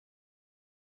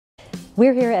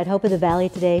We're here at Hope of the Valley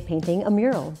today painting a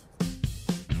mural.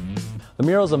 The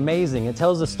mural is amazing. It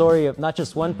tells the story of not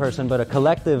just one person, but a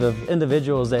collective of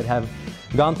individuals that have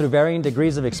gone through varying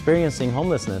degrees of experiencing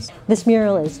homelessness. This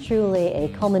mural is truly a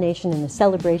culmination and a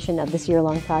celebration of this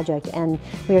year-long project, and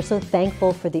we are so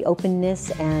thankful for the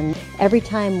openness, and every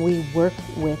time we work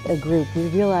with a group, we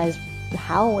realize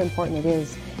how important it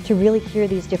is to really hear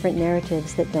these different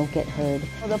narratives that don't get heard.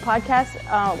 The podcast,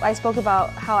 I spoke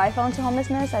about how I fell into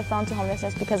homelessness. I fell into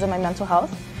homelessness because of my mental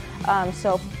health.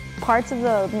 So parts of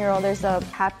the mural, there's a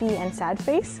happy and sad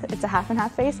face. It's a half and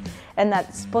half face, and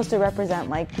that's supposed to represent,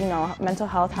 like, you know, mental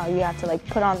health, how you have to like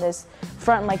put on this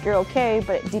front like you're okay,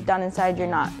 but deep down inside you're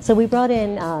not. So we brought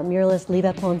in muralist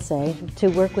Levi Ponce to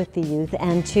work with the youth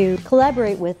and to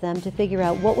collaborate with them to figure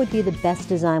out what would be the best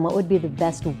design, what would be the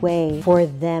best way for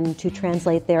them to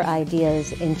translate their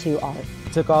ideas into art.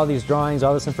 We took all these drawings,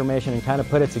 all this information, and kind of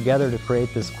put it together to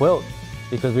create this quilt,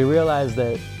 because we realized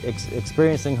that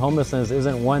experiencing homelessness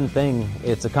isn't one thing.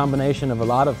 It's a combination of a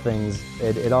lot of things.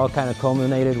 It all kind of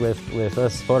culminated with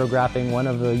us photographing one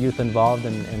of the youth involved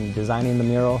in designing the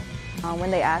mural.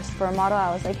 When they asked for a model,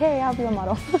 I was like, hey, I'll be a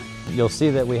model. You'll see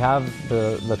that we have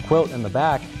the quilt in the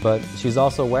back, but she's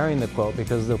also wearing the quilt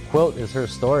because the quilt is her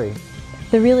story.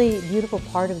 The really beautiful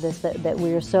part of this that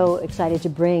we are so excited to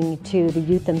bring to the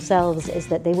youth themselves is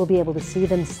that they will be able to see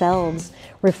themselves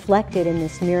reflected in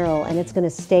this mural, and it's going to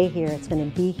stay here, it's going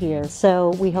to be here.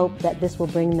 So we hope that this will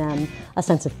bring them a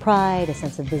sense of pride, a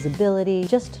sense of visibility,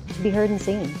 just to be heard and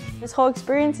seen. This whole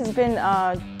experience has been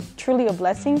truly a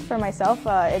blessing for myself.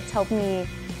 It's helped me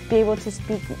be able to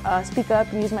speak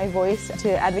up, use my voice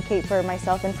to advocate for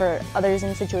myself and for others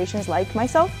in situations like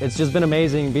myself. It's just been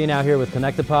amazing being out here with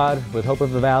Connectopod, with Hope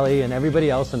of the Valley, and everybody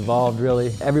else involved,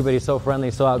 really. Everybody's so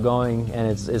friendly, so outgoing, and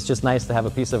it's just nice to have a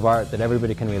piece of art that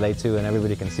everybody can relate to and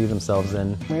everybody can see themselves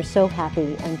in. We're so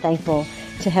happy and thankful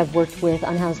to have worked with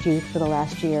Unhoused Youth for the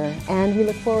last year, and we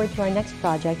look forward to our next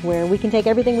project where we can take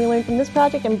everything we learned from this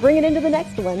project and bring it into the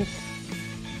next one.